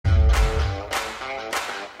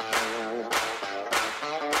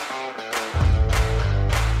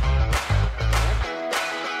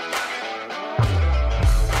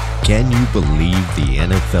Can you believe the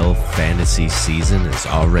NFL fantasy season is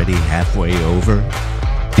already halfway over?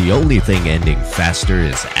 The only thing ending faster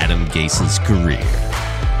is Adam Gase's career.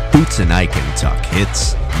 Boots and I can talk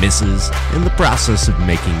hits, misses, and the process of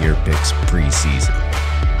making your picks preseason.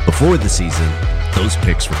 Before the season, those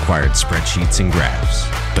picks required spreadsheets and graphs,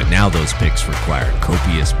 but now those picks require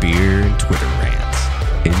copious beer and Twitter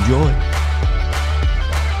rants. Enjoy.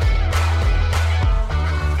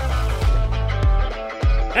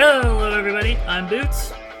 Hello, everybody. I'm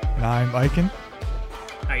Boots. And I'm Iken.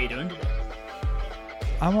 How are you doing today?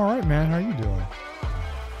 I'm all right, man. How are you doing?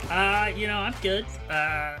 I'm good.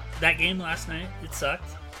 That game last night, it sucked.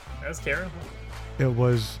 That was terrible. It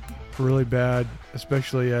was really bad,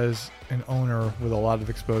 especially as an owner with a lot of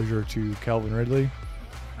exposure to Calvin Ridley.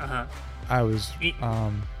 I was,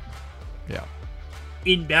 yeah.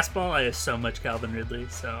 In best ball, I have so much Calvin Ridley,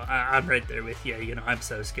 so I'm right there with you. I'm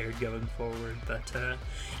so scared going forward. But,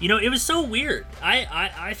 it was so weird.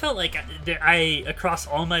 I felt like across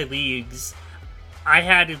all my leagues, I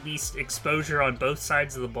had at least exposure on both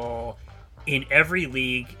sides of the ball in every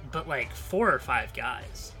league, but like 4 or 5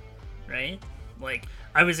 guys, right? Like,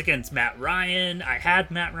 I was against Matt Ryan. I had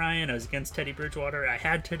Matt Ryan. I was against Teddy Bridgewater. I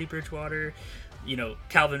had Teddy Bridgewater.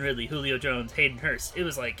 Calvin Ridley, Julio Jones, Hayden Hurst. It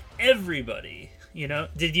was like everybody.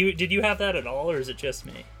 Did you have that at all, or is it just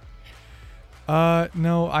me?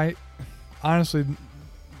 No, I honestly,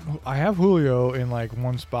 I have Julio in like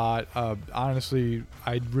one spot. Honestly,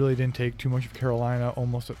 I really didn't take too much of Carolina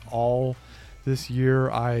almost at all this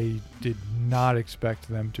year. I did not expect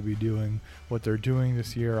them to be doing what they're doing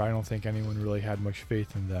this year. I don't think anyone really had much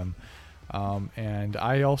faith in them. And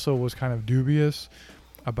I also was kind of dubious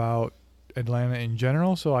about Atlanta in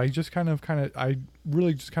general, so I just I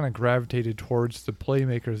really just gravitated towards the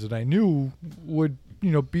playmakers that I knew would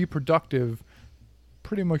be productive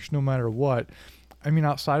pretty much no matter what. I mean,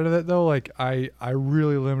 outside of that though, like I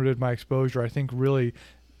really limited my exposure. I think really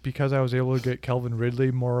because I was able to get Calvin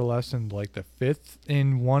Ridley more or less in like the 5th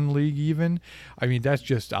in one league even. I mean, that's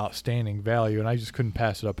just outstanding value, and I just couldn't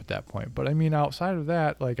pass it up at that point. But I mean, outside of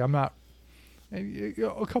that, like I'm not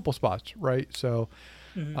a couple spots, right? So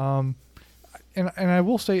And I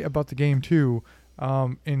will say about the game too,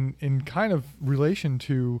 in kind of relation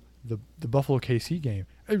to the Buffalo KC game,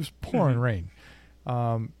 it was pouring rain,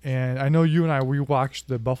 and I know you and I, we watched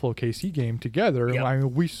the Buffalo KC game together, and I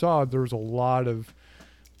mean we saw there was a lot of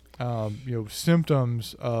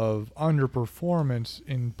symptoms of underperformance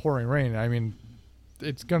in pouring rain. I mean,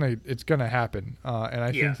 it's gonna happen, and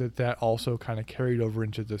I think that also kind of carried over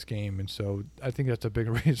into this game, and so I think that's a big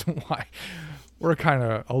reason why we're kind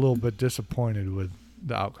of a little bit disappointed with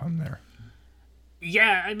the outcome there.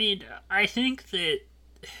 Yeah, I mean, I think that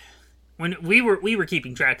when we were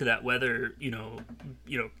keeping track of that weather,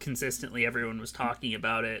 consistently everyone was talking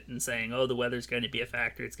about it and saying, "Oh, the weather's going to be a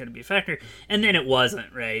factor. It's going to be a factor," and then it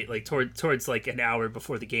wasn't, right? Like towards like an hour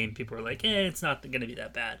before the game, people were like, "It's not going to be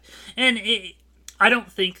that bad," and I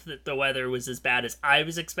don't think that the weather was as bad as I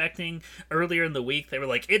was expecting. Earlier in the week, they were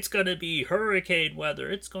like, it's going to be hurricane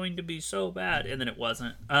weather. It's going to be so bad. And then it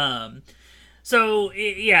wasn't. So,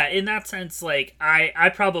 in that sense, like,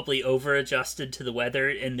 I probably over-adjusted to the weather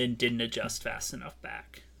and then didn't adjust fast enough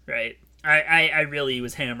back, right? I really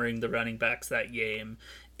was hammering the running backs that game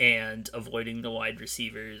and avoiding the wide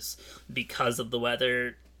receivers because of the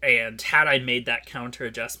weather. And had I made that counter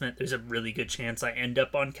adjustment, there's a really good chance I end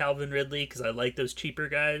up on Calvin Ridley because I like those cheaper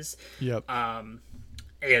guys. Yep. And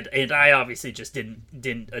I obviously just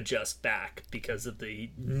didn't adjust back because of the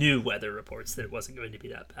new weather reports that it wasn't going to be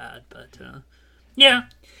that bad. But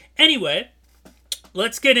Anyway,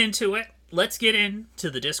 let's get into it. Let's get into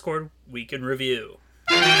the Discord Week in Review.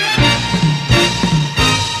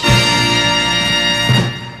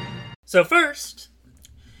 So first,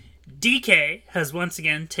 DK has once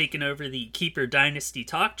again taken over the Keeper Dynasty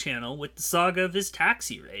Talk channel with the saga of his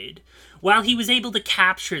taxi raid. While he was able to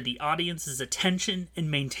capture the audience's attention and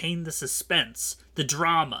maintain the suspense, the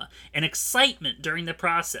drama, and excitement during the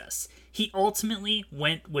process, he ultimately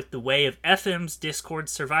went with the way of FM's Discord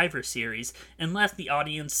Survivor Series and left the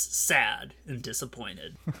audience sad and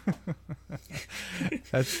disappointed.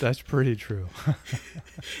 That's pretty true.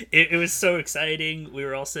 It was so exciting. We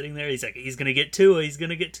were all sitting there. He's like, he's gonna get Tua,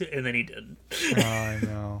 and then he didn't. Oh, I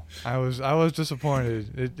know. I was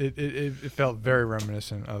disappointed. It felt very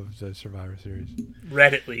reminiscent of the Survivor Series.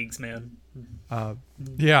 Reddit leagues, man.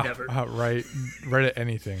 Never. Right. Reddit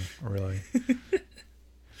anything, really.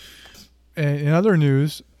 In other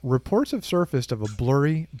news, reports have surfaced of a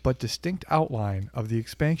blurry but distinct outline of the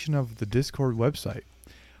expansion of the Discord website.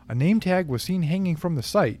 A name tag was seen hanging from the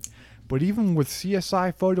site, but even with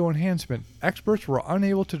CSI photo enhancement, experts were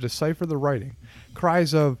unable to decipher the writing.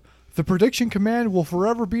 Cries of, "The prediction command will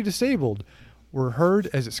forever be disabled," were heard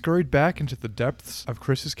as it scurried back into the depths of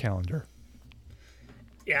Chris's calendar.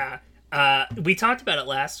 Yeah. We talked about it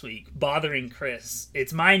last week, bothering Chris.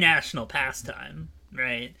 It's my national pastime,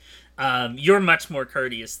 right? You're much more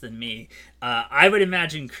courteous than me. I would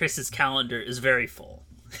imagine Chris's calendar is very full.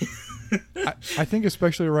 I think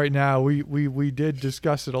especially right now, we did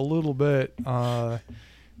discuss it a little bit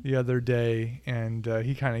the other day, and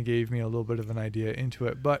he kind of gave me a little bit of an idea into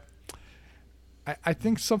it. But I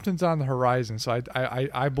think something's on the horizon, so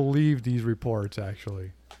I believe these reports,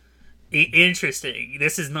 actually. Interesting.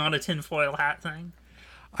 This is not a tinfoil hat thing?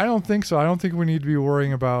 I don't think so. I don't think we need to be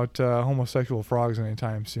worrying about homosexual frogs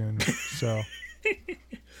anytime soon. So,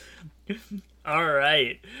 all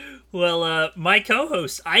right. Well, my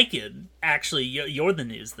co-host Aiken, actually, you're the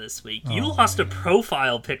news this week. You lost a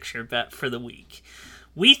profile picture bet for the week.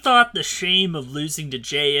 We thought the shame of losing to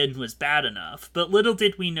JN was bad enough, but little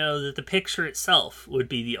did we know that the picture itself would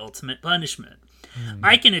be the ultimate punishment.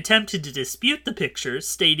 Aiken attempted to dispute the picture,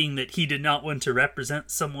 stating that he did not want to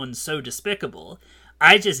represent someone so despicable.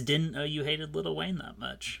 I just didn't know you hated Lil Wayne that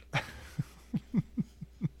much.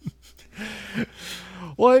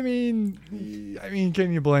 Well, I mean,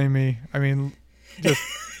 can you blame me? I mean, just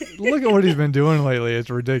look at what he's been doing lately. It's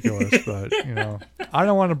ridiculous, but I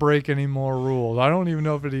don't want to break any more rules. I don't even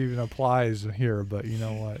know if it even applies here, but you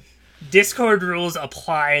know what? Discord rules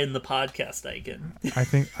apply in the podcast, Aiken. I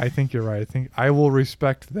think you're right. I think I will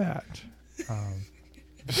respect that.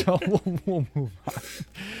 So we'll move on.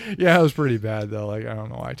 Yeah, it was pretty bad though. Like, I don't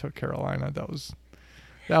know why I took Carolina. That was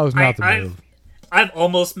not the move. I've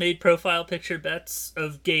almost made profile picture bets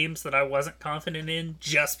of games that I wasn't confident in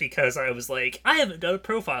just because I was like, I haven't done a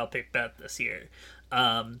profile pick bet this year.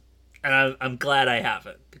 And I'm glad I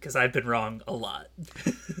haven't, because I've been wrong a lot.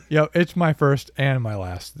 Yeah, it's my first and my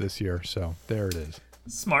last this year, so there it is.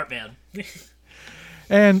 Smart man.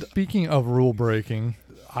 And speaking of rule breaking,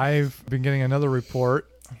 I've been getting another report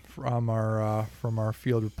from our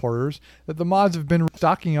field reporters that the mods have been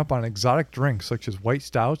stocking up on exotic drinks such as white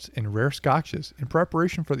stouts and rare scotches in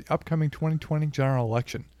preparation for the upcoming 2020 general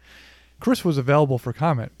election. Chris was available for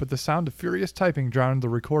comment, but the sound of furious typing drowned the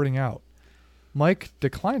recording out. Mike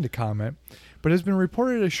declined to comment, but has been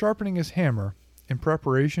reported as sharpening his hammer in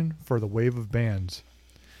preparation for the wave of bans.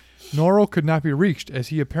 Norrell could not be reached as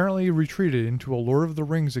he apparently retreated into a Lord of the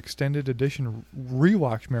Rings extended edition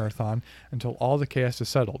rewatch marathon until all the chaos is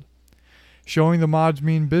settled. Showing the mods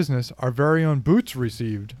mean business, our very own Boots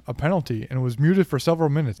received a penalty and was muted for several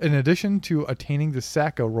minutes, in addition to attaining the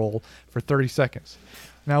Sacco roll for 30 seconds.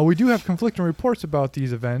 Now, we do have conflicting reports about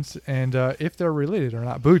these events and if they're related or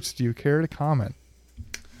not. Boots, do you care to comment?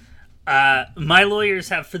 My lawyers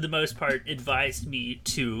have, for the most part, advised me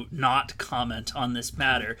to not comment on this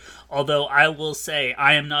matter. Although I will say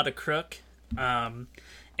I am not a crook, and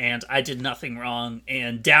I did nothing wrong.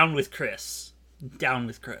 And down with Chris. Down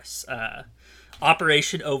with Chris.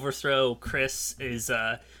 Operation Overthrow Chris is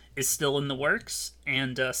still in the works,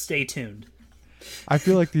 and stay tuned. I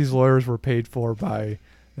feel like these lawyers were paid for by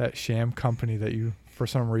that sham company that you, for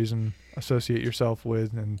some reason, associate yourself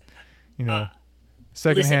with, and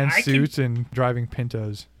secondhand suits and driving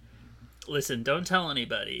Pintos. Listen, don't tell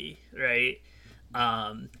anybody, right?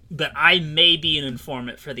 But I may be an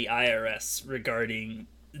informant for the IRS regarding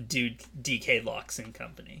DK Locks and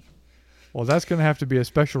Company. Well, that's going to have to be a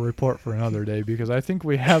special report for another day, because I think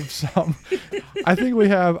we have some. I think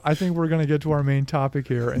we're going to get to our main topic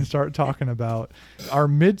here and start talking about our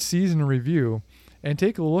mid-season review and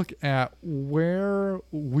take a look at where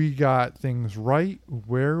we got things right,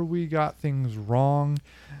 where we got things wrong,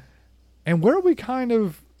 and where we kind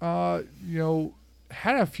of,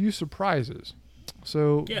 had a few surprises.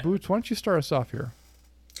 So, yeah. Boots, why don't you start us off here?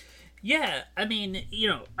 Yeah, I mean,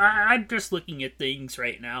 I'm just looking at things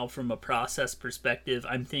right now from a process perspective.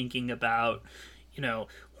 I'm thinking about,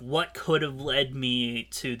 what could have led me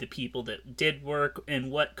to the people that did work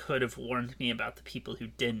and what could have warned me about the people who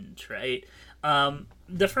didn't, right?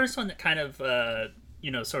 The first one that kind of,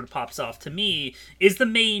 sort of pops off to me is the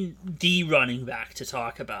main D running back to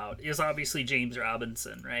talk about is obviously James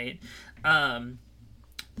Robinson, right?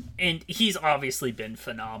 And he's obviously been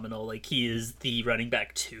phenomenal. Like, he is the running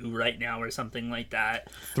back 2 right now or something like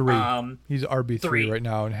that. 3. He's RB3 right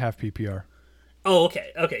now in half PPR. Oh,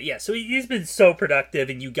 okay. Okay, yeah. So he's been so productive,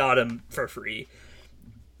 and you got him for free.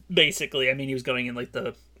 Basically, I mean, he was going in like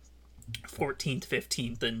the 14th,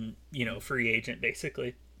 15th, and, free agent,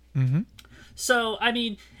 basically. Mm-hmm. So, I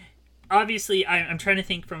mean, obviously, I'm trying to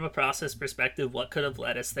think from a process perspective what could have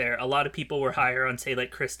led us there. A lot of people were higher on, say,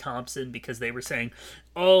 like Chris Thompson because they were saying,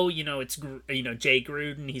 oh, it's Jay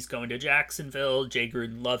Gruden, he's going to Jacksonville. Jay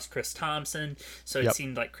Gruden loves Chris Thompson, so it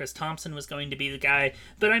seemed like Chris Thompson was going to be the guy.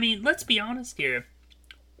 But I mean, let's be honest here.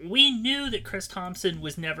 We knew that Chris Thompson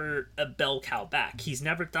was never a bell cow back. He's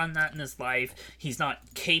never done that in his life. He's not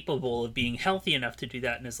capable of being healthy enough to do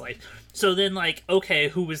that in his life. So then, like, okay,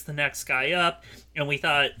 who was the next guy up? And we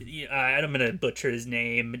thought, I'm going to butcher his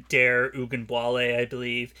name, Dare Ugunbwale, I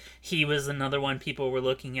believe. He was another one people were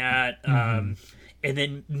looking at. And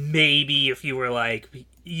then maybe if you were like,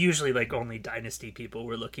 usually like only Dynasty people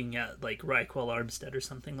were looking at like Raquel Armstead or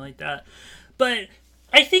something like that. But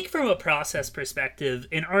I think from a process perspective,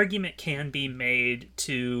 an argument can be made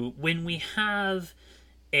to when we have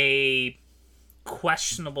a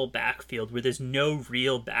questionable backfield where there's no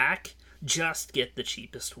real back, just get the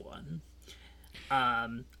cheapest one.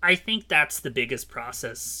 I think that's the biggest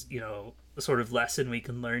process, sort of lesson we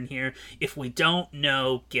can learn here. If we don't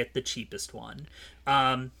know, get the cheapest one.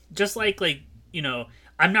 Just like,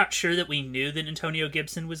 I'm not sure that we knew that Antonio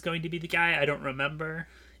Gibson was going to be the guy. I don't remember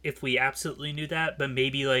if we absolutely knew that, but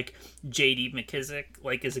maybe like J.D.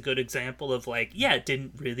 McKissick is a good example of it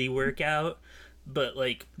didn't really work out, but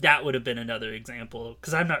that would have been another example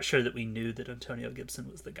because I'm not sure that we knew that Antonio Gibson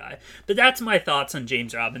was the guy. But that's my thoughts on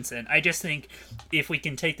James Robinson. I just think if we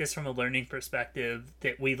can take this from a learning perspective,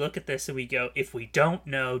 that we look at this and we go, if we don't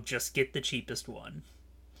know, just get the cheapest one.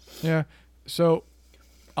 Yeah, so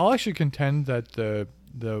I'll actually contend that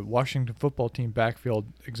the Washington football team backfield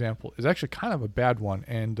example is actually kind of a bad one,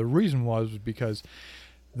 and the reason was because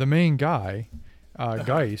the main guy,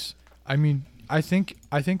 Geis, I mean, I think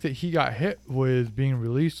that he got hit with being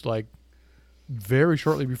released very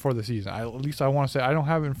shortly before the season. At least I want to say, I don't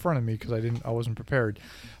have it in front of me because I wasn't prepared,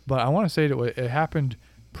 but I want to say that it happened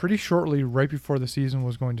pretty shortly right before the season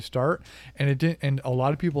was going to start, and it didn't. And a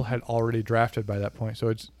lot of people had already drafted by that point,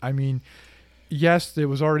 so yes, it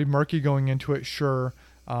was already murky going into it, sure.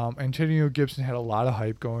 Antonio Gibson had a lot of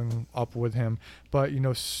hype going up with him, but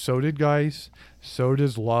so did Geis, so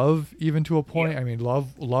does Love, even to a point. Yeah. I mean,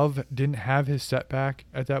 Love didn't have his setback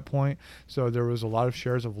at that point, so there was a lot of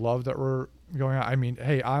shares of Love that were going on. I mean,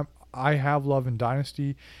 hey, I have Love in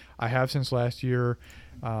Dynasty, I have since last year.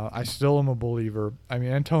 I still am a believer. I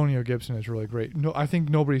mean, Antonio Gibson is really great. No, I think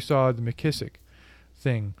nobody saw the McKissick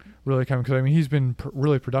thing really coming because he's been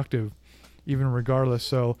really productive, even regardless.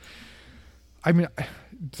 So, I mean,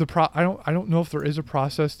 I don't know if there is a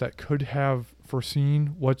process that could have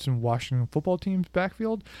foreseen what's in Washington football team's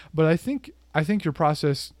backfield, but I think your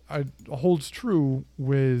process holds true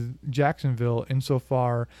with Jacksonville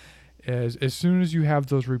insofar as soon as you have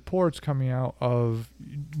those reports coming out of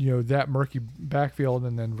that murky backfield,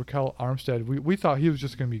 and then Raquel Armstead, we thought he was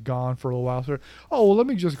just going to be gone for a little while. So, let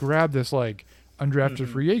me just grab this undrafted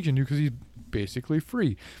free agent because he's basically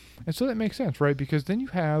free. And so that makes sense, right? Because then you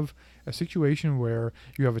have a situation where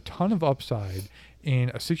you have a ton of upside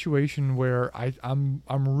in a situation where I'm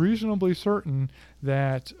reasonably certain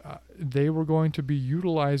that they were going to be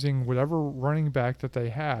utilizing whatever running back that they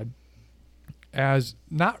had as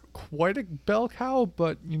not quite a bell cow,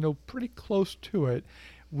 but pretty close to it.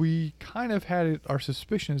 We kind of had our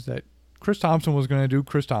suspicions that Chris Thompson was going to do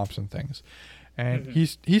Chris Thompson things, and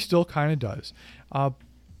he still kind of does.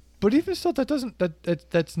 But even still,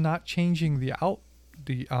 that's not changing the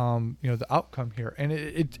outcome here, and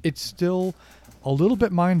it's still a little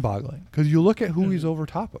bit mind-boggling because you look at who he's over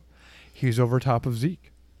top of. He's over top of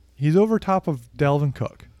Zeke. He's over top of Dalvin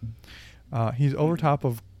Cook. He's over top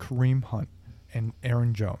of Kareem Hunt and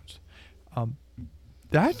Aaron Jones.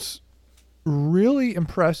 That's really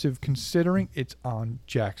impressive considering it's on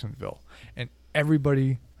Jacksonville, and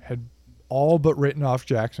everybody had all but written off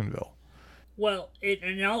Jacksonville. Well,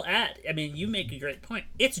 and I'll add, I mean, you make a great point.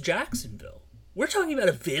 It's Jacksonville. We're talking about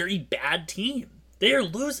a very bad team. They're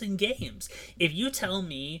losing games. If you tell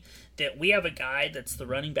me that we have a guy that's the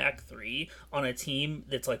running back 3 on a team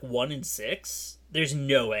that's 1-6, there's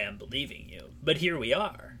no way I'm believing you. But here we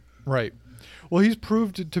are. Right. Well, he's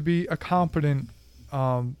proved to be a competent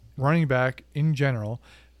running back in general.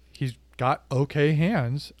 He's got okay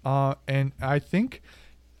hands. And I think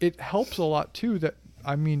it helps a lot, too, that,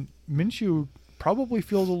 Minshew probably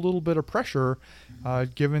feels a little bit of pressure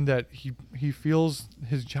given that he feels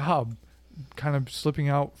his job kind of slipping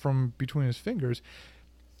out from between his fingers.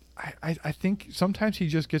 I think sometimes he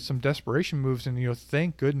just gets some desperation moves, and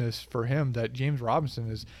thank goodness for him that James Robinson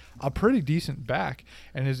is a pretty decent back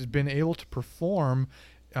and has been able to perform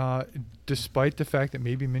despite the fact that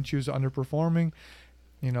maybe Minshew's underperforming.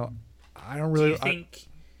 I don't really.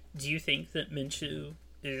 Do you think that Minshew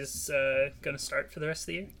is going to start for the rest of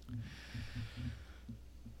the year?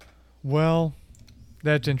 Well,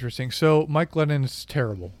 that's interesting. So Mike Glennon is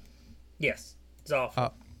terrible. Yes, it's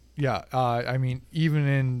awful. Yeah, I mean, even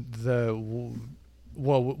in the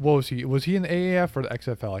what was he? Was he in the AAF or the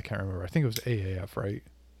XFL? I can't remember. I think it was AAF, right?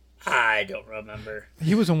 I don't remember.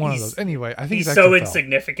 He was in one of those. Anyway, I think he's it's so XFL.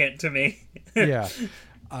 insignificant to me. Yeah,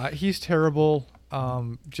 he's terrible.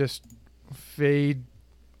 Just fade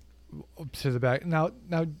to the back. Now,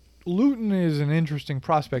 Luton is an interesting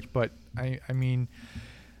prospect, but I mean.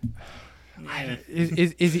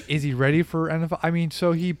 Is he ready for NFL? I mean,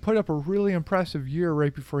 so he put up a really impressive year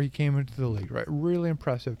right before he came into the league, right? Really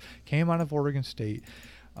impressive. Came out of Oregon State.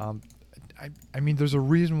 I mean, there's a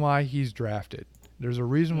reason why he's drafted. There's a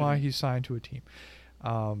reason why he's signed to a team.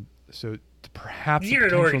 So perhaps the year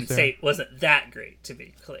at Oregon State wasn't that great, to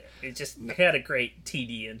be clear. It just had a great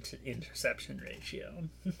TD interception ratio.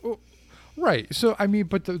 Right. So I mean,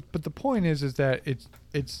 but the point is that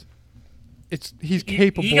it's he's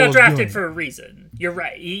capable. He got drafted of doing for a reason. You're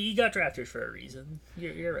right. He got drafted for a reason.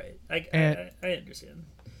 You're right. I understand.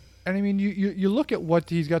 And I mean, you look at what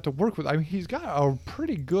he's got to work with. I mean, he's got a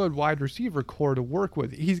pretty good wide receiver core to work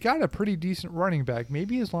with. He's got a pretty decent running back.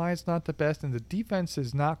 Maybe his line's not the best, and the defense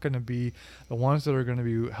is not going to be the ones that are going to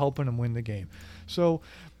be helping him win the game. So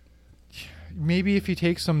maybe if he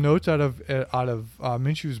takes some notes out of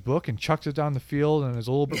Minshew's book and chucks it down the field and is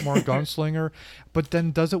a little bit more gunslinger, but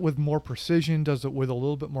then does it with more precision, does it with a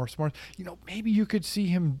little bit more smart, maybe you could see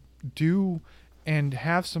him do and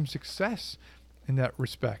have some success in that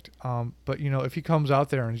respect. But if he comes out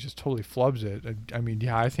there and just totally flubs it, I mean,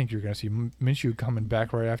 yeah, I think you're going to see Minshew coming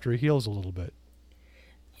back right after he heals a little bit.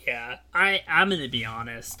 Yeah, I'm going to be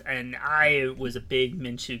honest, and I was a big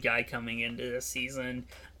Minshew guy coming into this season.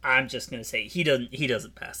 I'm just going to say he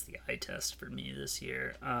doesn't pass the eye test for me this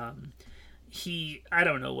year. I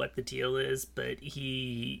don't know what the deal is, but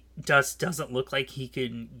he just doesn't look like he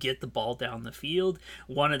can get the ball down the field.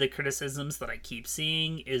 One of the criticisms that I keep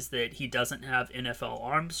seeing is that he doesn't have NFL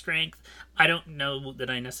arm strength. I don't know that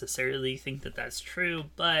I necessarily think that that's true,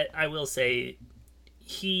 but I will say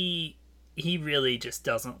he really just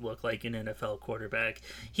doesn't look like an NFL quarterback.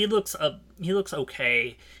 He looks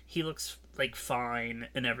okay. He looks like fine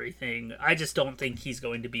and everything. I just don't think he's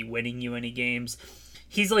going to be winning you any games.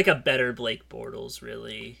 He's like a better Blake Bortles,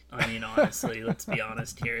 really. I mean, honestly, let's be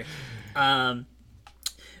honest here.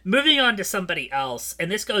 Moving on to somebody else, and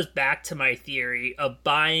this goes back to my theory of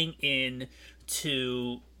buying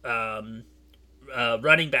into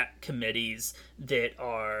running back committees that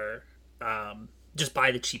are just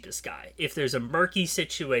buy the cheapest guy. If there's a murky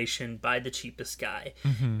situation, buy the cheapest guy.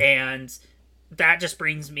 Mm-hmm. And that just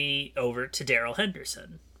brings me over to Darrell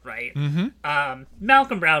Henderson, right? Mm-hmm.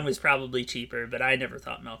 Malcolm Brown was probably cheaper, but I never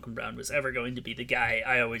thought Malcolm Brown was ever going to be the guy.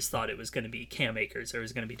 I always thought it was going to be Cam Akers or it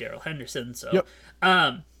was going to be Darrell Henderson. So, yep.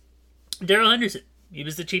 Darrell Henderson, he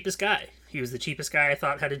was the cheapest guy. He was the cheapest guy I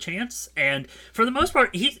thought had a chance. And for the most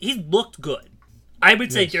part, he looked good. I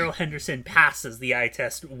would say Darrell Henderson passes the eye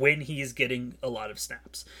test when he's getting a lot of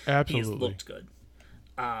snaps. Absolutely. He's looked good.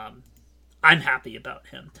 I'm happy about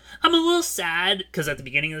him. I'm a little sad because at the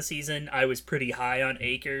beginning of the season, I was pretty high on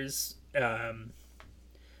Akers.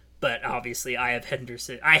 But obviously, I have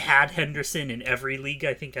Henderson. I had Henderson in every league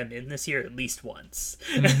I think I'm in this year at least once.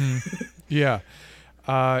 Mm-hmm. Yeah.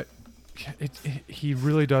 He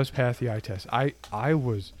really does pass the eye test. I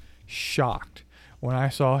was shocked when I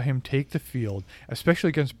saw him take the field, especially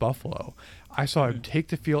against Buffalo. I saw him take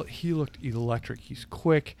the field. He looked electric. He's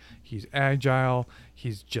quick. He's agile.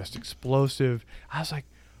 He's just explosive. I was like,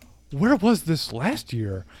 where was this last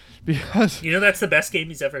year? Because that's the best game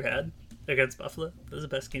he's ever had against Buffalo. That was the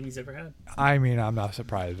best game he's ever had. I mean, I'm not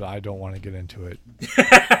surprised, but I don't want to get into it.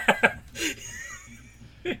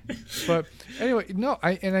 But anyway, no,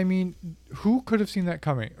 I mean, who could have seen that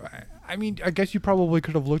coming? I mean, I guess you probably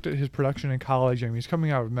could have looked at his production in college. I mean, he's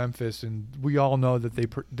coming out of Memphis, and we all know that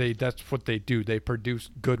they that's what they do. They produce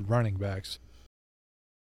good running backs.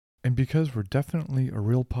 And because we're definitely a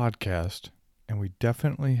real podcast, and we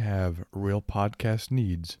definitely have real podcast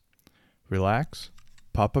needs, relax,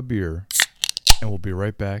 pop a beer, and we'll be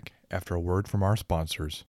right back after a word from our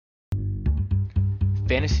sponsors.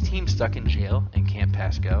 Fantasy team stuck in jail and can't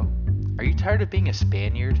pass go? Are you tired of being a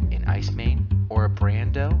Spaniard, an Iceman, or a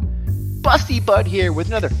Brando? Busty Bud here with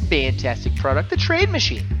another fantastic product, the Trade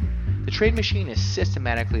Machine. The Trade Machine is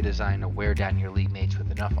systematically designed to wear down your league mates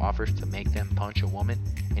with enough offers to make them punch a woman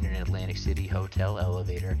in an Atlantic City hotel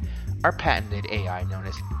elevator. Our patented AI known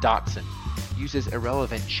as Dotson uses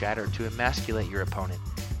irrelevant chatter to emasculate your opponent,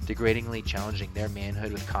 degradingly challenging their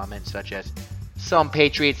manhood with comments such as, "Some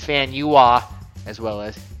Patriots fan you are," as well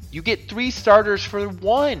as you get 3 starters for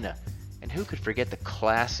 1. And who could forget the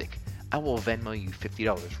classic, I will Venmo you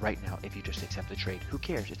 $50 right now if you just accept the trade. Who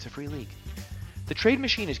cares? It's a free league. The Trade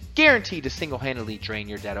Machine is guaranteed to single-handedly drain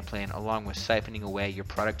your data plan along with siphoning away your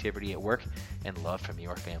productivity at work and love from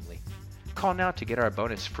your family. Call now to get our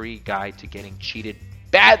bonus free guide to getting cheated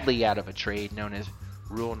badly out of a trade known as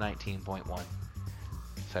Rule 19.1.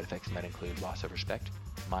 Side effects might include loss of respect,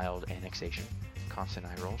 mild annexation, constant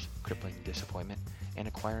eye rolls, crippling disappointment, and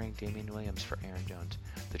acquiring Damian Williams for Aaron Jones.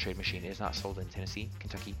 The Trade Machine is not sold in Tennessee,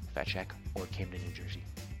 Kentucky, Fat Shack, or Camden, New Jersey.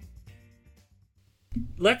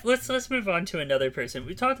 Let's move on to another person.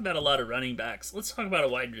 We talked about a lot of running backs. Let's talk about a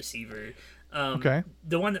wide receiver. Okay.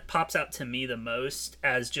 The one that pops out to me the most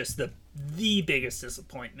as just the biggest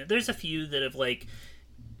disappointment. There's a few that have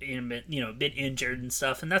been injured and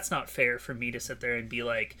stuff, and that's not fair for me to sit there and be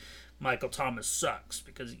like, Michael Thomas sucks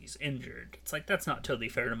because he's injured. It's like, that's not totally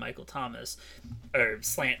fair to Michael Thomas or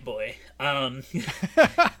Slant Boy.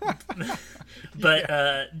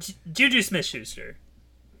 But Juju Smith-Schuster.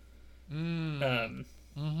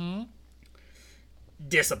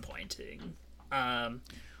 Disappointing. From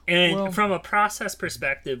a process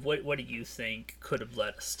perspective, what do you think could have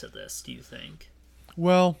led us to this? Do you think?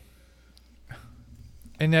 Well,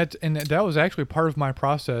 and that was actually part of my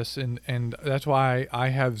process, and that's why I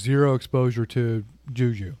have zero exposure to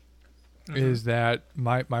Juju. Mm-hmm. Is that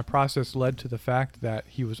my process led to the fact that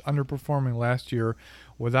he was underperforming last year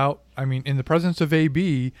in the presence of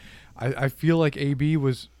AB. I feel like AB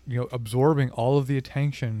was absorbing all of the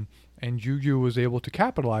attention, and Juju was able to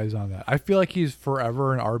capitalize on that. I feel like he's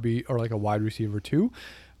forever an RB or like a wide receiver too.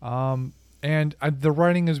 The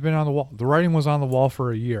writing has been on the wall. The writing was on the wall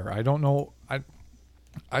for a year. I don't know.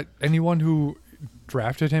 Anyone who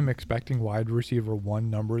drafted him expecting wide receiver 1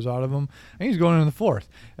 numbers out of him, I think he's going in the 4th.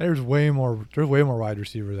 And there's way more wide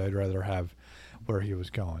receivers I'd rather have where he was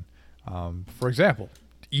going. For example,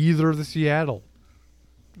 either of the Seattle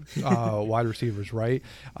wide receivers, right?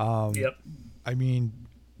 Yep. I mean,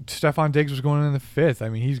 Stephon Diggs was going in the 5th. I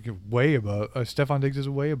mean, he's way above. Stephon Diggs is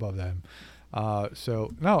way above them.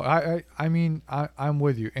 So no, I'm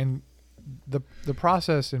with you. And the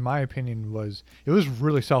process, in my opinion, was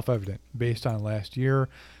really self-evident based on last year,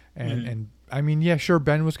 and I mean, yeah, sure,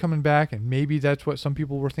 Ben was coming back, and maybe that's what some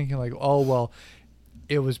people were thinking, like, oh well,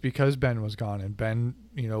 it was because Ben was gone, and Ben,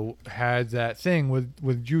 had that thing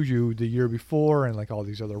with Juju the year before, and like all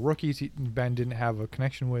these other rookies, Ben didn't have a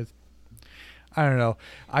connection with. I don't know.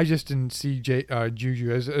 I just didn't see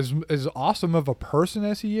Juju as awesome of a person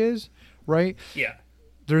as he is, right? Yeah.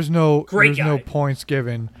 There's no points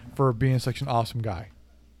given for being such an awesome guy.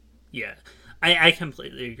 Yeah, I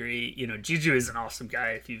completely agree. Juju is an awesome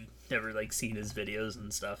guy. If you've never seen his videos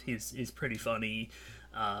and stuff, he's pretty funny.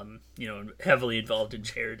 Heavily involved in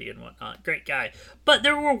charity and whatnot. Great guy. But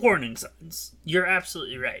there were warning signs. You're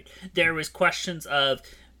absolutely right. There was questions of,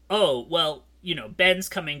 oh well, Ben's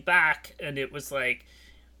coming back, and it was like,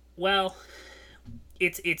 well,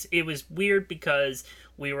 it was weird because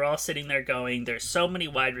we were all sitting there going, there's so many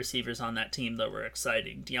wide receivers on that team that were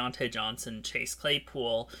exciting. Deontay Johnson, Chase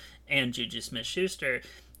Claypool, and Juju Smith-Schuster.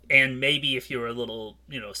 And maybe if you were a little,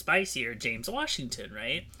 spicier, James Washington,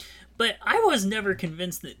 right? But I was never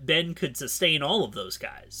convinced that Ben could sustain all of those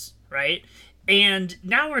guys, right? And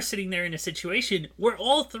now we're sitting there in a situation where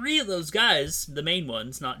all 3 of those guys, the main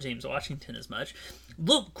ones, not James Washington as much,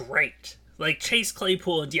 look great. Like Chase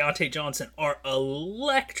Claypool and Deontay Johnson are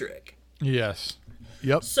electric. Yes.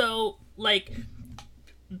 Yep. So,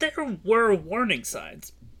 there were warning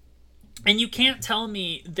signs. And you can't tell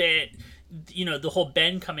me that, the whole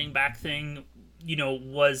Ben coming back thing,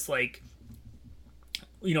 was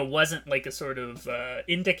wasn't a sort of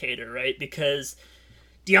indicator, right? Because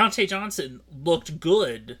Deontay Johnson looked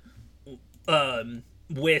good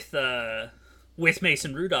with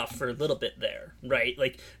Mason Rudolph for a little bit there, right?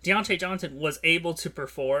 Deontay Johnson was able to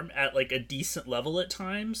perform at a decent level at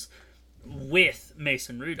times with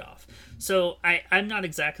Mason Rudolph. So I'm not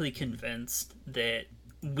exactly convinced that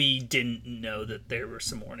we didn't know that there were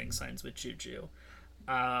some warning signs with Juju.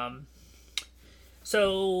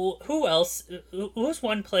 So who else? Who's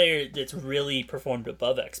one player that's really performed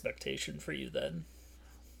above expectation for you then?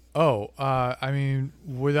 Oh,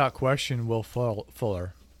 without question, Will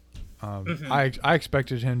Fuller. I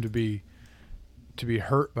expected him to be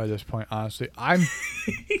hurt by this point. Honestly,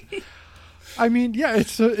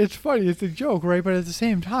 it's funny. It's a joke, right? But at the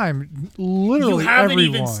same time, literally, you haven't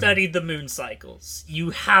even studied the moon cycles.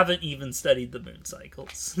 You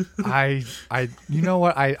know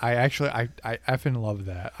what? I actually effing love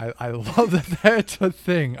that. I love that that's a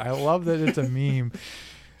thing. I love that it's a meme.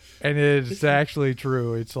 And it's actually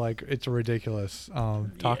true. It's like it's ridiculous.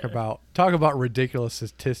 Talk about ridiculous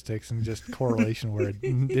statistics and just correlation where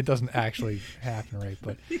it doesn't actually happen, right?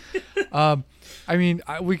 But I mean,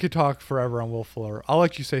 we could talk forever on Will Fuller. I'll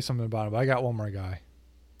let you say something about him, but I got one more guy.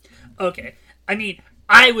 Okay. I mean,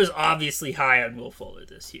 I was obviously high on Will Fuller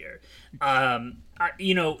this year.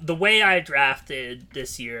 The way I drafted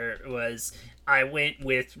this year was I went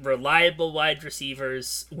with reliable wide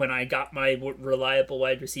receivers. When I got my reliable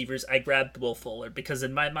wide receivers, I grabbed Will Fuller because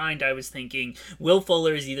in my mind I was thinking Will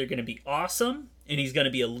Fuller is either going to be awesome and he's going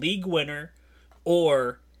to be a league winner,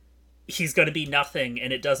 or he's going to be nothing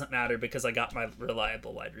and it doesn't matter because I got my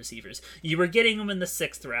reliable wide receivers. You were getting them in the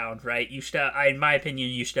 6th round, right? You should have, in my opinion,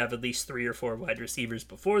 you should have at least 3 or 4 wide receivers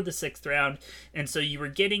before the 6th round. And so you were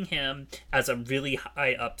getting him as a really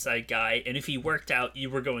high upside guy. And if he worked out, you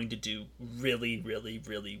were going to do really, really,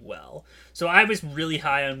 really well. So I was really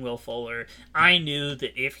high on Will Fuller. I knew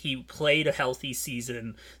that if he played a healthy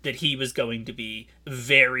season, that he was going to be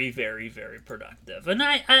very, very, very productive.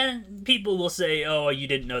 And people will say, oh, you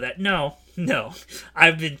didn't know that. No.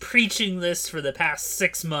 I've been preaching this for the past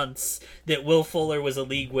 6 months that Will Fuller was a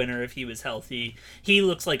league winner if he was healthy. He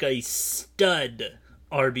looks like a stud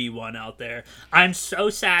RB1 out there. I'm so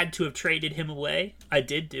sad to have traded him away. I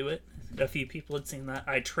did do it. A few people had seen that.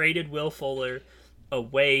 I traded Will Fuller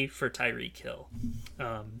away for Tyreek Hill.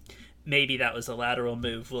 Maybe that was a lateral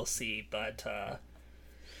move. We'll see. But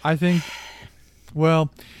I think, well,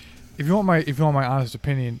 if you want my honest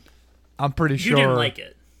opinion, I'm pretty sure you didn't like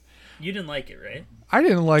it. You didn't like it, right? I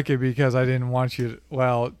didn't like it because I didn't want you to,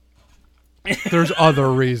 well, there's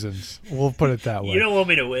other reasons. We'll put it that way. You don't want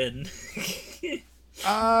me to win.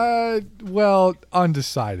 Well,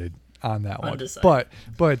 undecided on that one.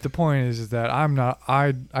 But the point is that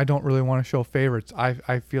I don't really want to show favorites.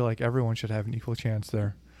 I feel like everyone should have an equal chance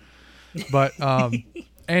there. But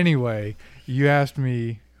anyway, you asked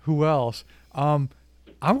me who else. I'm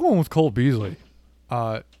going with Cole Beasley.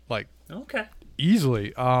 Okay.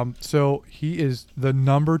 Easily. So he is the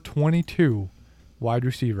number 22 wide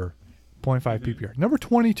receiver, 0.5 PPR. Number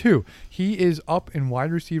 22. He is up in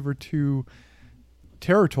wide receiver 2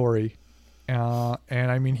 territory. And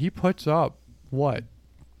I mean, he puts up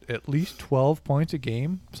at least 12 points a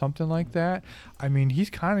game, something like that. I mean, he's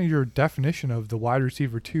kind of your definition of the wide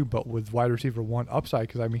receiver 2, but with wide receiver 1 upside.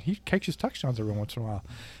 Because I mean, he catches touchdowns every once in a while,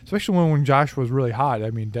 especially when Josh was really hot. I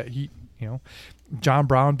mean, that John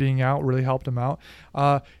Brown being out really helped him out.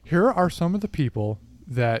 Here are some of the people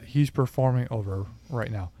that he's performing over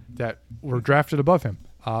right now that were drafted above him.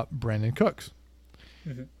 Brandon Cooks.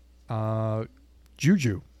 Mm-hmm.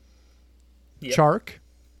 Juju. Yep. Chark.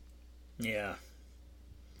 Yeah.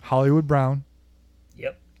 Hollywood Brown.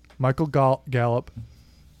 Yep. Michael Gallup.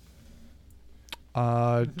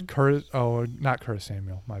 Curtis. Oh, not Curtis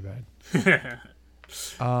Samuel. My bad.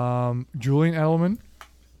 Julian Edelman.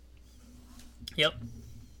 Yep.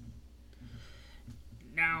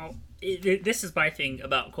 Now, this is my thing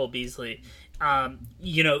about Cole Beasley. When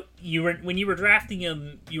you were drafting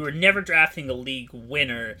him, you were never drafting a league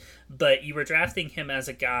winner, but you were drafting him as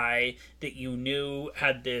a guy that you knew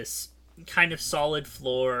had this kind of solid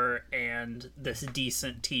floor and this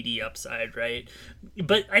decent TD upside, right?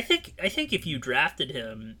 But I think if you drafted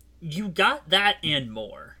him, you got that and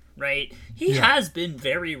more, right? He has been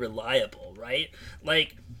very reliable, right?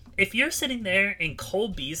 Like, if you're sitting there and Cole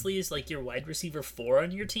Beasley is like your wide receiver 4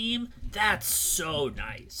 on your team, that's so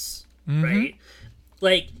nice, right?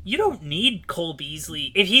 Like, you don't need Cole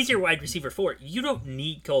Beasley. If he's your wide receiver 4, you don't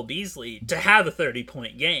need Cole Beasley to have a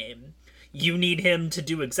 30-point game. You need him to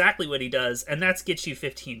do exactly what he does, and that's gets you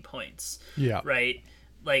 15 points. Yeah. Right?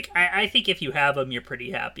 Like, I think if you have him, you're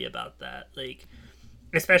pretty happy about that. Like,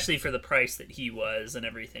 especially for the price that he was and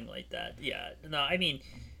everything like that. Yeah. No, I mean,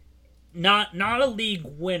 not a league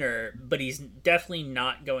winner, but he's definitely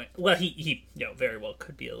not going. Well, he very well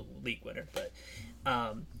could be a league winner, but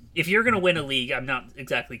if you're going to win a league, I'm not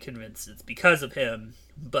exactly convinced it's because of him,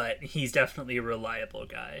 but he's definitely a reliable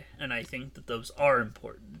guy, and I think that those are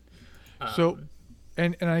important.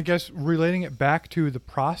 And I guess relating it back to the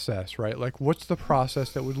process, right? Like, what's the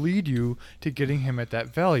process that would lead you to getting him at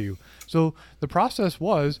that value? So the process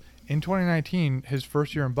was, in 2019, his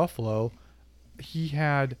first year in Buffalo, he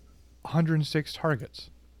had 106 targets.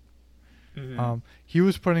 Mm-hmm. He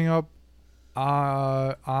was putting up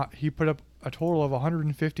he put up a total of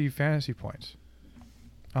 150 fantasy points.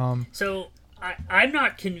 So I'm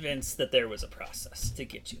not convinced that there was a process to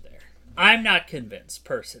get you there. I'm not convinced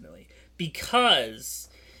personally, because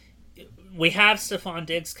we have Stephon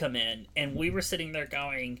Diggs come in and we were sitting there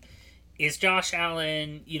going, is Josh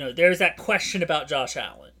Allen, there's that question about Josh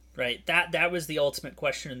Allen, right? That was the ultimate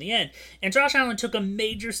question in the end. And Josh Allen took a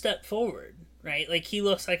major step forward, right? Like, he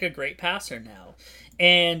looks like a great passer now.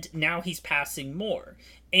 And now he's passing more.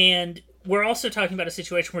 And we're also talking about a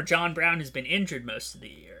situation where John Brown has been injured most of the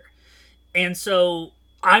year. And so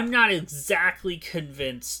I'm not exactly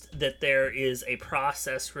convinced that there is a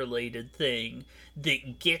process-related thing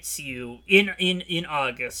that gets you in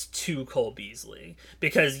August to Cole Beasley,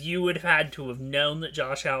 because you would have had to have known that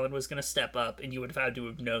Josh Allen was going to step up, and you would have had to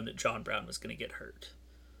have known that John Brown was going to get hurt,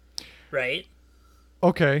 right?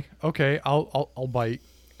 Okay, I'll bite.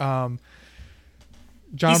 John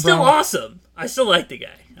He's still Brown, awesome. I still like the guy.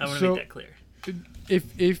 I want to make that clear.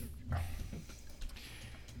 If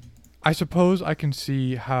I suppose I can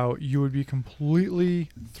see how you would be completely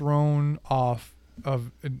thrown off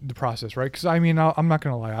of the process, right? Because I mean, I'm not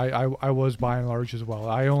gonna lie, I was by and large as well.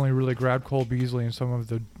 I only really grabbed Cole Beasley in some of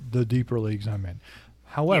the deeper leagues I'm in.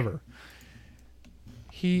 However,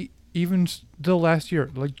 he even still last year,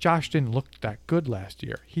 like, Josh didn't look that good last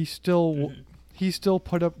year. He still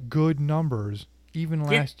put up good numbers. Even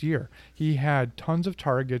last year, he had tons of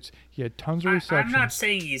targets. He had tons of receptions. I'm not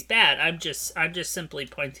saying he's bad. I'm just simply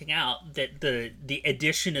pointing out that the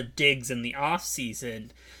addition of Diggs in the offseason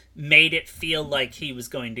made it feel like he was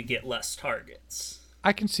going to get less targets.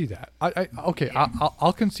 I can see that.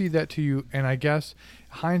 I'll concede that to you. And I guess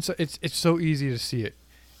hindsight, it's so easy to see it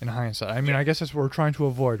in hindsight. I mean, I guess that's what we're trying to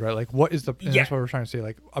avoid, right? Like, what is the? And that's what we're trying to say.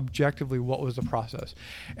 Like, objectively, what was the process?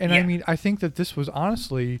 And I mean, I think that this was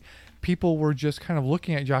honestly, people were just kind of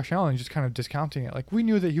looking at Josh Allen and just kind of discounting it. Like, we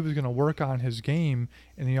knew that he was going to work on his game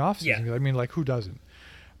in the offseason. Yeah. I mean, like, who doesn't?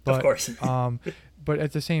 But, of course. But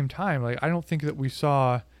at the same time, like, I don't think that we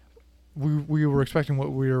saw, we were expecting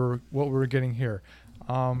what we were getting here.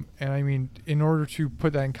 And I mean, in order to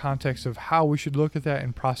put that in context of how we should look at that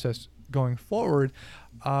and process going forward,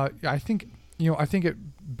 I think it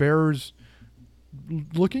bears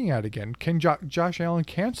looking at again. Can Josh Allen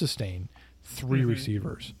can sustain three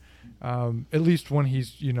receivers? At least when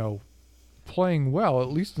he's, playing well, at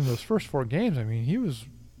least in those first 4 games. I mean, he was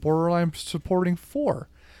borderline supporting 4.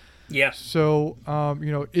 Yeah. So,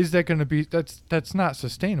 is that going to be, that's not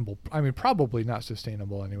sustainable. I mean, probably not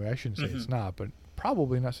sustainable anyway. I shouldn't say it's not, but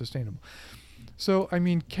probably not sustainable. So, I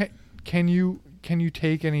mean, can you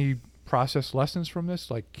take any process lessons from this?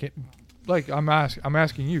 I'm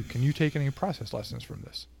asking you, can you take any process lessons from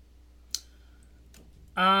this?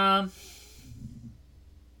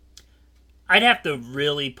 I'd have to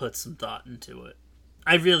really put some thought into it.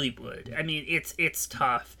 I really would. I mean, it's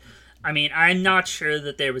tough. I mean, I'm not sure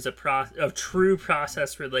that there was a true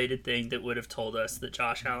process-related thing that would have told us that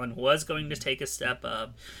Josh Allen was going to take a step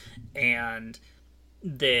up, and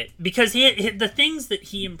that because the things that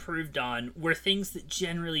he improved on were things that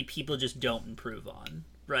generally people just don't improve on,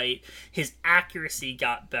 right? His accuracy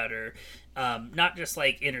got better, not just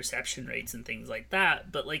like interception rates and things like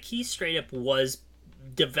that, but like he straight up was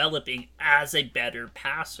developing as a better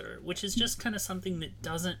passer, which is just kind of something that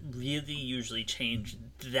doesn't really usually change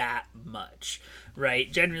that much,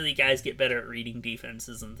 right? Generally, guys get better at reading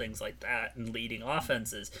defenses and things like that and leading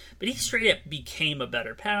offenses, but he straight up became a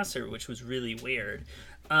better passer, which was really weird.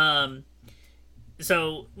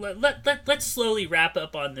 So let's slowly wrap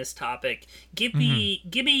up on this topic. Give me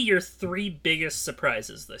your 3 biggest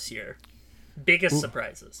surprises this year.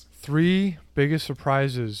 Surprises. 3 biggest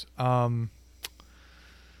surprises.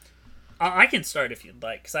 I can start if you'd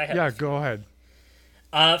like, because I have. Yeah, go ahead.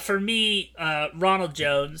 For me, Ronald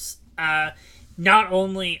Jones. Not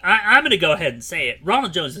only I'm going to go ahead and say it.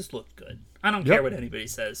 Ronald Jones has looked good. I don't care what anybody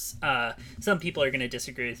says. Some people are going to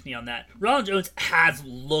disagree with me on that. Ronald Jones has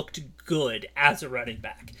looked good as a running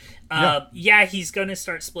back. He's going to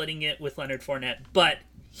start splitting it with Leonard Fournette, but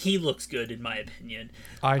he looks good in my opinion.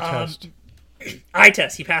 Eye test. Eye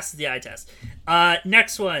test. He passes the eye test.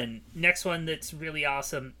 Next one that's really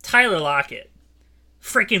awesome. Tyler Lockett.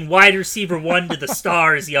 Freaking wide receiver 1 to the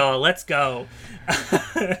stars, y'all. Let's go.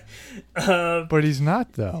 But he's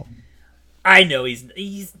not, though. I know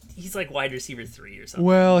he's like wide receiver 3 or something.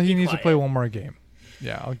 Well, he needs to play one more game.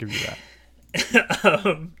 Yeah, I'll give you that.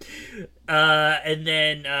 And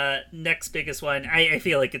then next biggest one, I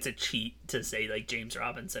feel like it's a cheat to say like James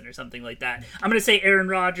Robinson or something like that. I'm gonna say Aaron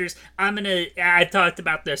Rodgers. I've talked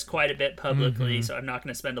about this quite a bit publicly, so I'm not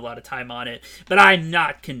gonna spend a lot of time on it. But I'm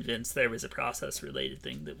not convinced there was a process related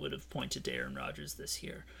thing that would have pointed to Aaron Rodgers this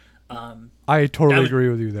year. I totally agree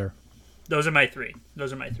with you there. Those are my three.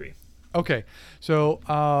 Okay, so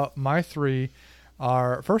my 3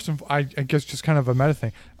 are first, I guess just kind of a meta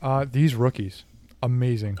thing. These rookies,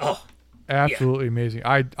 amazing, absolutely amazing.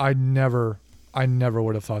 I never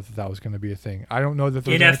would have thought that was going to be a thing. I don't know that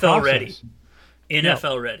there's NFL ready.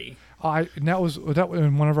 NFL ready. That was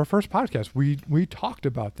in one of our first podcasts. We talked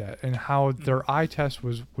about that and how their eye test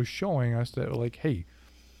was showing us that, like, hey,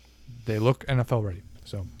 they look NFL ready.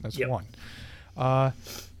 So that's one.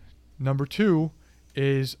 Number two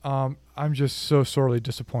is I'm just so sorely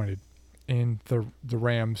disappointed in the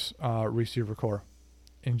Rams receiver core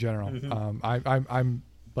in general. I'm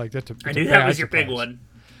like I knew that was your big one.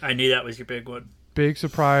 I knew that was your big one. Big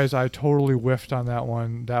surprise. I totally whiffed on that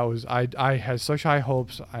one. That was I had such high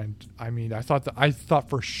hopes, and I mean I thought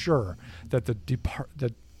for sure that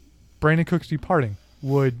that Brandon Cooks departing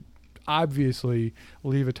would obviously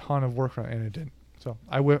leave a ton of work on it, and it didn't. So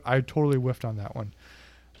I totally whiffed on that one.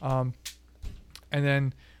 And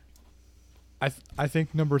then I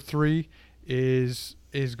think number 3 is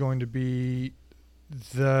going to be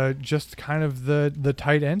the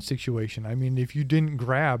tight end situation. I mean, if you didn't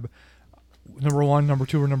grab number 1, number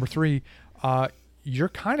 2, or number 3, you're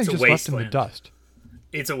kind of just left in the dust.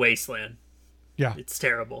 It's a wasteland. Yeah, it's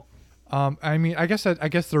terrible. I mean, I guess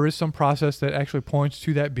there is some process that actually points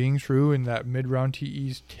to that being true, and that mid-round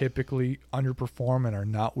TEs typically underperform and are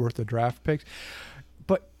not worth the draft picks.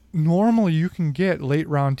 But normally, you can get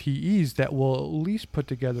late-round TEs that will at least put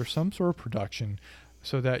together some sort of production,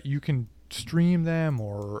 so that you can stream them,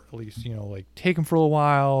 or at least like take them for a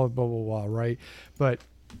while, blah blah blah, right? But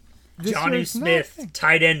Johnny Smith, nothing.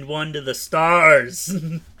 Tight end 1 to the stars.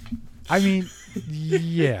 I mean,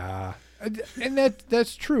 yeah. And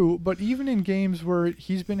that's true, but even in games where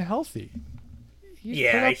he's been healthy, he's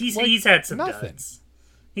had some duds.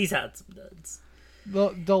 He's had some duds.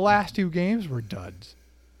 The last 2 games were duds.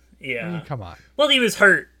 Yeah, I mean, come on. Well, he was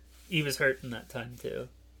hurt. He was hurt in that time too.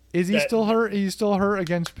 Is he still hurt? He's still hurt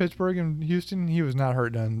against Pittsburgh and Houston. He was not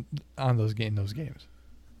hurt on those games.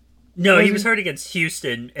 No, he was hurt against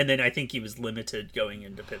Houston, and then I think he was limited going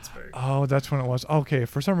into Pittsburgh. Oh, that's when it was. Okay,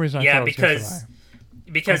 for some reason I thought it was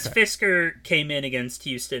because Fisker came in against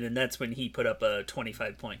Houston, and that's when he put up a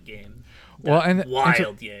 25-point game.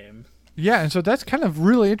 Wild game. Yeah, and so that's kind of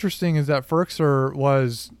really interesting. Is that Firkser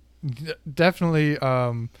was definitely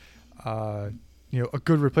a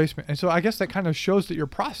good replacement, and so I guess that kind of shows that your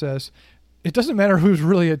process. It doesn't matter who's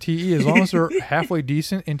really a TE, as long as they're halfway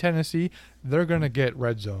decent in Tennessee, they're gonna get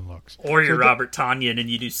red zone looks. Or you're Robert Tonyan and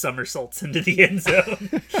you do somersaults into the end zone.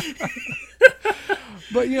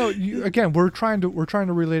 But again, we're trying to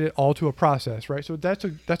relate it all to a process, right? So that's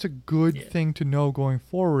a good thing to know going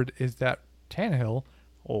forward, is that Tannehill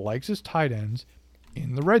likes his tight ends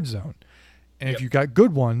in the red zone, and if you got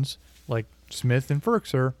good ones like Smith and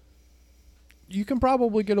Firkser, you can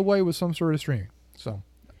probably get away with some sort of streaming. So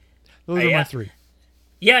those are my 3.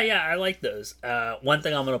 Yeah, I like those. One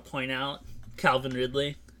thing I'm going to point out, Calvin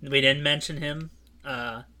Ridley. We didn't mention him.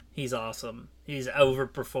 He's awesome. He's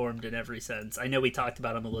overperformed in every sense. I know we talked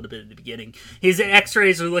about him a little bit at the beginning. His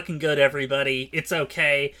x-rays are looking good, everybody. It's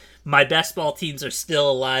okay. My best ball teams are still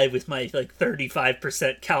alive with my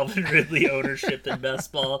 35% Calvin Ridley ownership in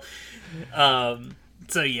best ball.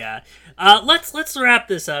 So yeah. Let's wrap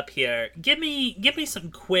this up here. Give me some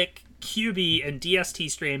quick QB and DST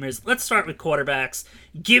streamers. Let's start with quarterbacks.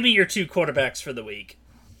 Give me your 2 quarterbacks for the week.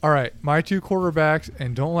 All right, my 2 quarterbacks,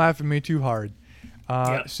 and don't laugh at me too hard.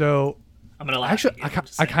 So I'm gonna laugh. Actually,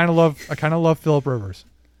 I kind of love Phillip Rivers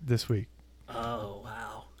this week. Oh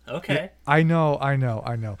wow. Okay. Yeah, I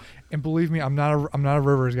know. And believe me, I'm not a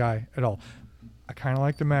Rivers guy at all. I kind of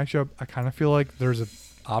like the matchup. I kind of feel like there's an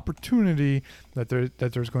opportunity that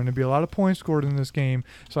there's going to be a lot of points scored in this game.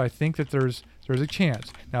 So I think that there's a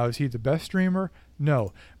chance. Now, is he the best streamer?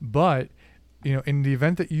 No, but in the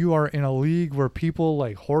event that you are in a league where people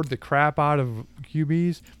hoard the crap out of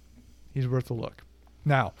QBs, he's worth a look.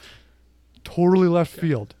 Now, totally left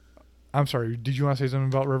field. I'm sorry. Did you want to say something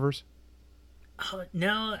about Rivers?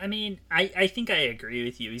 No, I mean, I think I agree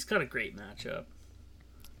with you. He's got a great matchup,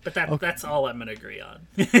 but that's all I'm going to agree on.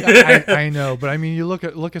 I know, but I mean, you look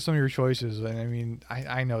at some of your choices, and I mean,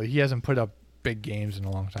 I know he hasn't put up big games in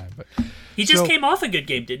a long time, but he just came off a good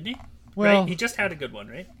game, didn't he? Well, right? He just had a good one,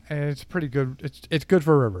 right? And it's pretty good. It's good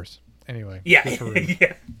for Rivers, anyway. Yeah, Rivers.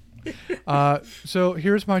 yeah. So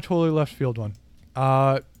here's my totally left field one.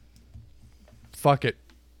 Fuck it,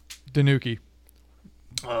 Danuki.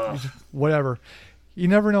 Whatever. You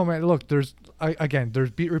never know, man. Look, there's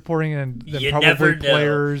beat reporting and then probably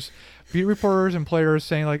beat reporters and players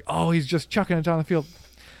saying oh, he's just chucking it down the field.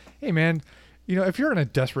 Hey, man, if you're in a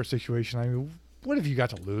desperate situation, I mean, what have you got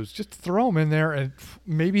to lose? Just throw him in there, and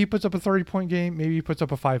maybe he puts up a 30-point game, maybe he puts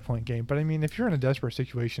up a 5-point game. But I mean, if you're in a desperate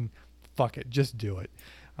situation, fuck it, just do it.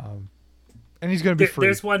 And he's going to be free.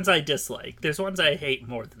 There's ones I dislike. There's ones I hate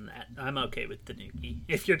more than that. I'm okay with Tanuki.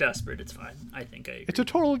 If you're desperate, it's fine. I think I agree. It's a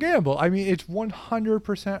total gamble. I mean, it's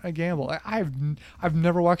 100% a gamble. I've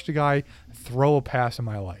never watched a guy throw a pass in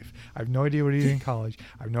my life. I have no idea what he did in college.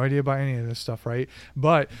 I have no idea about any of this stuff, right?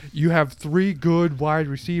 But you have 3 good wide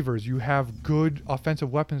receivers. You have good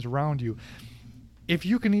offensive weapons around you. If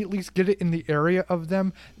you can at least get it in the area of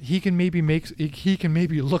them, he can maybe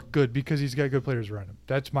look good because he's got good players around him.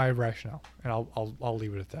 That's my rationale, and I'll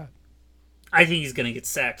leave it at that. I think he's gonna get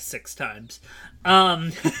sacked 6 times. Oh,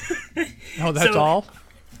 that's all?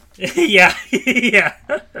 Yeah, yeah.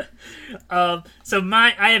 So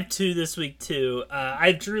I have 2 this week too.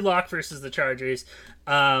 I have Drew Lock versus the Chargers.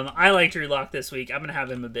 I like Drew Lock this week. I'm gonna have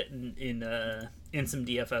him a bit in some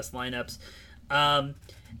DFS lineups.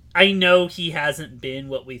 I know he hasn't been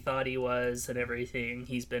what we thought he was and everything.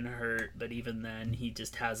 He's been hurt, but even then, he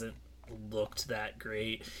just hasn't looked that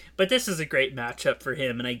great. But this is a great matchup for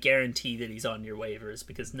him, and I guarantee that he's on your waivers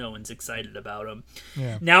because no one's excited about him.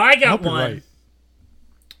 Yeah. Now, I got one.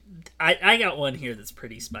 Right. I got one here that's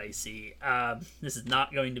pretty spicy. This is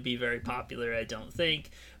not going to be very popular, I don't think,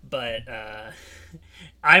 but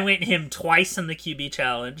I went him twice in the QB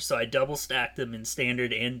challenge, so I double stacked them in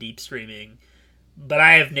standard and deep streaming. But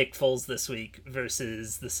I have Nick Foles this week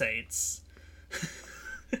versus the Saints.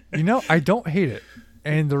 I don't hate it.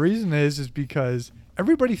 And the reason is because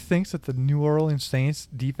everybody thinks that the New Orleans Saints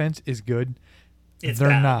defense is good. They're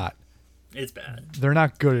bad. not. It's bad. They're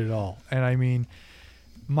not good at all. And I mean,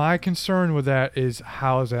 my concern with that is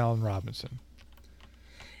how's Allen Robinson?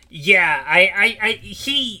 Yeah,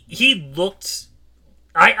 he looked.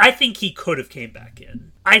 I think he could have came back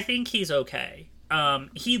in. I think he's okay.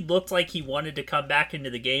 He looked like he wanted to come back into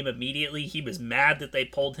the game immediately. He was mad that they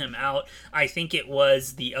pulled him out. I think it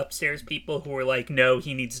was the upstairs people who were like, no,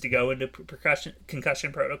 he needs to go into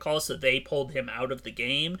concussion protocol, so they pulled him out of the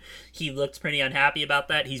game. He looked pretty unhappy about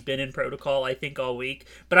that. He's been in protocol, I think, all week.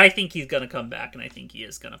 But I think he's going to come back, and I think he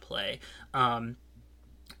is going to play.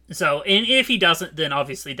 So, and if he doesn't, then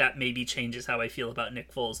obviously that maybe changes how I feel about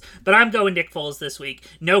Nick Foles. But I'm going Nick Foles this week.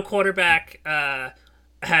 No quarterback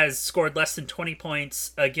has scored less than 20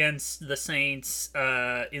 points against the Saints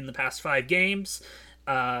in the past 5 games.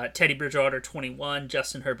 Teddy Bridgewater 21,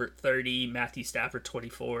 Justin Herbert 30, Matthew Stafford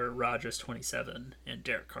 24, Rodgers 27, and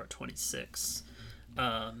Derek Carr 26.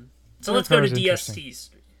 So let's go to DSTs.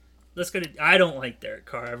 I don't like Derek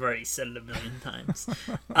Carr. I've already said it a million times.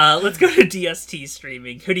 Let's go to DST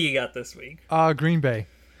streaming. Who do you got this week? Green Bay.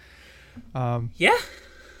 Yeah.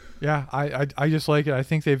 Yeah, I just like it. I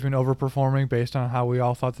think they've been overperforming based on how we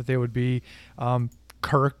all thought that they would be.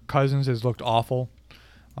 Kirk Cousins has looked awful,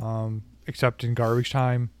 except in garbage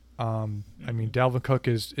time. I mean, Dalvin Cook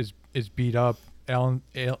is beat up. Adam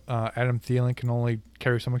Thielen can only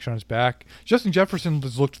carry so much on his back. Justin Jefferson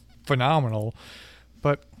has looked phenomenal,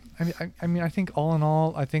 but I think all in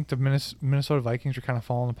all, I think the Minnesota Vikings are kind of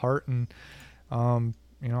falling apart, and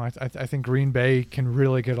I think Green Bay can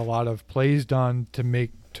really get a lot of plays done to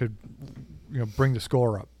bring the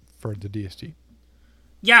score up for the DST.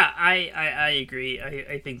 Yeah, I agree.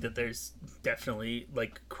 I think that there's definitely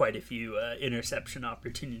like quite a few interception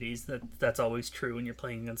opportunities. That's always true when you're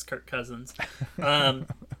playing against Kirk Cousins.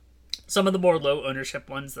 Some of the more low ownership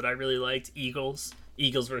ones that I really liked: Eagles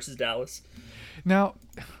versus Dallas. Now,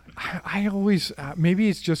 I always maybe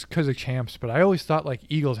it's just because of champs, but I always thought like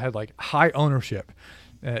Eagles had like high ownership.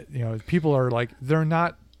 People are like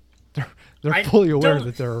they're fully aware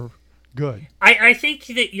that they're good. I think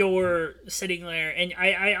that you're sitting there, and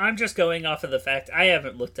I'm just going off of the fact I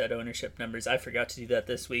haven't looked at ownership numbers. I forgot to do that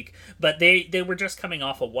this week, but they were just coming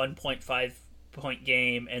off a 1.5 point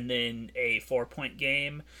game and then a 4-point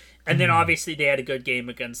game. And then obviously they had a good game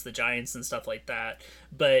against the Giants and stuff like that.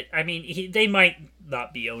 But, I mean, they might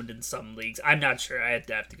not be owned in some leagues. I'm not sure. I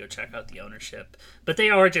have to go check out the ownership. But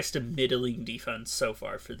they are just a middling defense so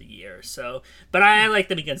far for the year. So, but I like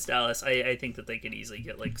them against Dallas. I think that they could easily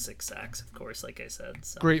get like 6 sacks, of course, like I said.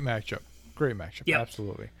 So. Great matchup. Yep.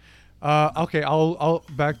 Absolutely. Okay, I'll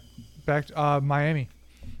back Miami.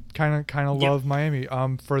 Kind of love Miami.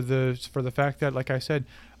 For the fact that, like I said,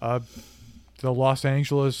 the Los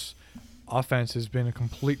Angeles offense has been a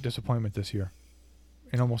complete disappointment this year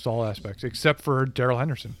in almost all aspects, except for Darrell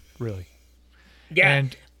Henderson, really. Yeah.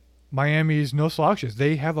 And Miami's no slouches.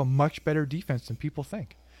 They have a much better defense than people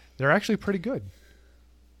think. They're actually pretty good.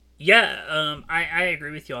 Yeah, I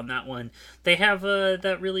agree with you on that one. They have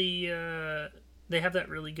that really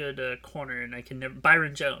good corner, and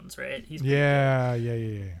Byron Jones, right? He's yeah.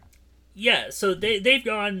 Yeah, so they've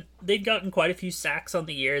gotten quite a few sacks on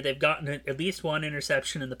the year. They've gotten at least one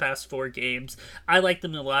interception in the past 4 games. I like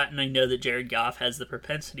them a lot, and I know that Jared Goff has the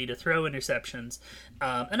propensity to throw interceptions.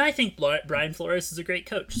 And I think Brian Flores is a great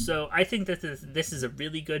coach. So I think that this is a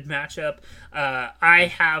really good matchup.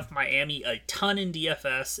 I have Miami a ton in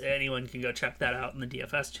DFS. Anyone can go check that out in the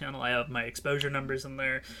DFS channel. I have my exposure numbers in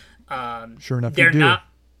there. Sure enough, you do.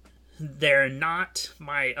 They're not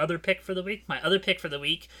my other pick for the week. My other pick for the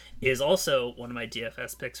week is also one of my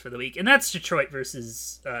DFS picks for the week, and that's Detroit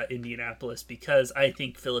versus Indianapolis, because I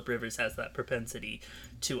think Phillip Rivers has that propensity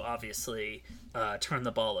to obviously turn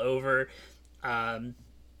the ball over.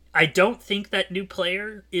 I don't think that new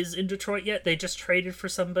player is in Detroit yet. They just traded for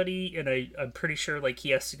somebody, and I'm pretty sure like he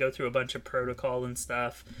has to go through a bunch of protocol and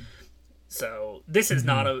stuff. So this is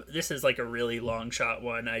this is like a really long shot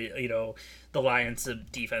one. The Lions'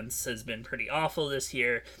 defense has been pretty awful this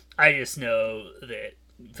year. I just know that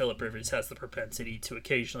Phillip Rivers has the propensity to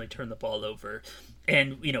occasionally turn the ball over.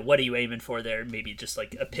 And what are you aiming for there? Maybe just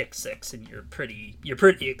like a pick 6, and you're pretty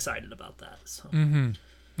excited about that. So.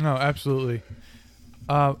 No, absolutely.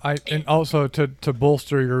 And also to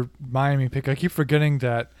bolster your Miami pick, I keep forgetting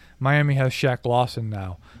that Miami has Shaq Lawson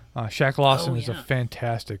now. Shaq Lawson is a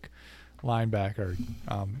fantastic linebacker.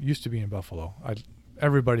 Used to be in Buffalo.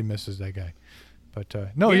 Everybody misses that guy. But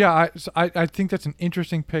I think that's an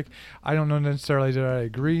interesting pick. I don't know necessarily that I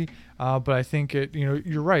agree, but I think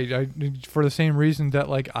you're right. For the same reason that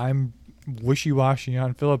like I'm wishy-washy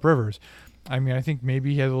on Phillip Rivers. I mean, I think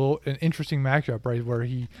maybe he has an interesting matchup, right, where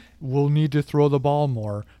he will need to throw the ball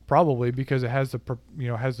more, probably because it has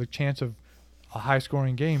the chance of a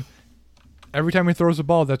high-scoring game. Every time he throws the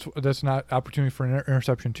ball, that's not opportunity for an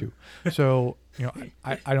interception too. So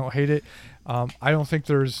I don't hate it. I don't think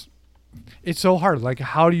it's so hard. Like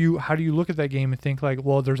how do you look at that game and think like,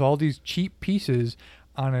 well, there's all these cheap pieces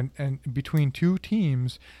and between two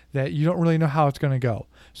teams that you don't really know how it's going to go.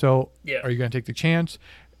 So are you going to take the chance?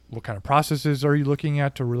 What kind of processes are you looking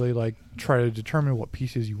at to really like try to determine what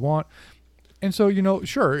pieces you want? And so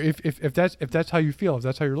sure, if that's how you feel, if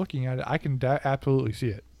that's how you're looking at it, I can absolutely see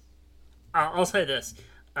it. I'll say this.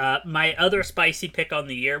 My other spicy pick on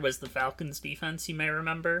the year was the Falcons defense, you may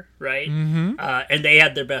remember, right? Mm-hmm. And they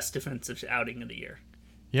had their best defensive outing of the year.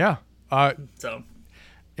 Yeah. So,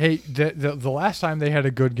 hey, the last time they had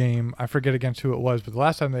a good game, I forget against who it was, but the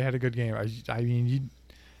last time they had a good game, I mean,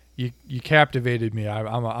 you captivated me.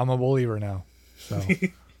 I'm a believer now. So.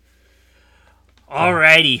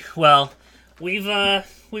 Alrighty. Well, we've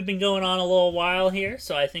been going on a little while here,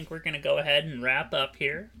 so I think we're going to go ahead and wrap up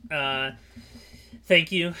here.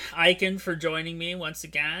 Thank you, Aiken, for joining me once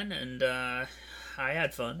again, and I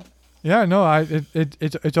had fun. Yeah, no,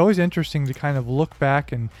 it's always interesting to kind of look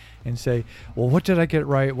back and say, well, what did I get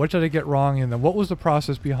right? What did I get wrong? And then what was the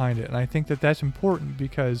process behind it? And I think that that's important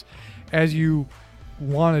because as you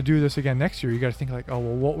want to do this again next year, you got to think like, oh,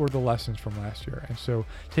 well, what were the lessons from last year? And so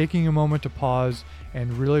taking a moment to pause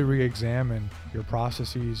and really re-examine your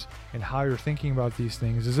processes and how you're thinking about these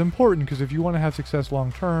things is important, because if you want to have success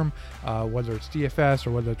long term, whether it's DFS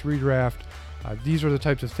or whether it's redraft, these are the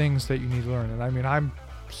types of things that you need to learn. And I mean, I'm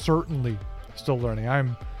certainly still learning.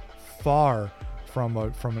 I'm far from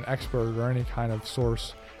an expert or any kind of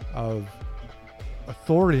source of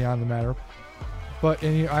authority on the matter. But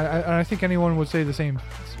I think anyone would say the same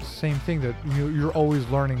thing, that you're always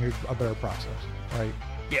learning a better process, right?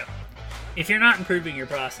 Yeah. If you're not improving your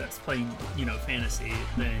process playing, fantasy,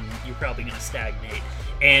 then you're probably going to stagnate.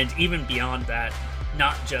 And even beyond that,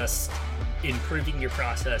 not just improving your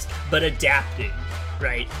process, but adapting,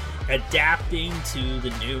 right? Adapting to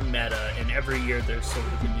the new meta, and every year there's sort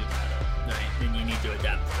of a new meta, right? And you need to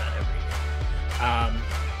adapt to that every year.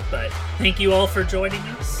 But thank you all for joining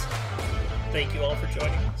us. Thank you all for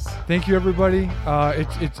joining us. Thank you, everybody.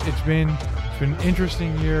 It's been an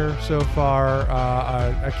interesting year so far.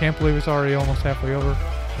 I can't believe it's already almost halfway over.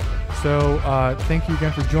 So thank you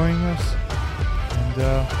again for joining us, and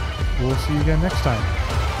we'll see you again next time.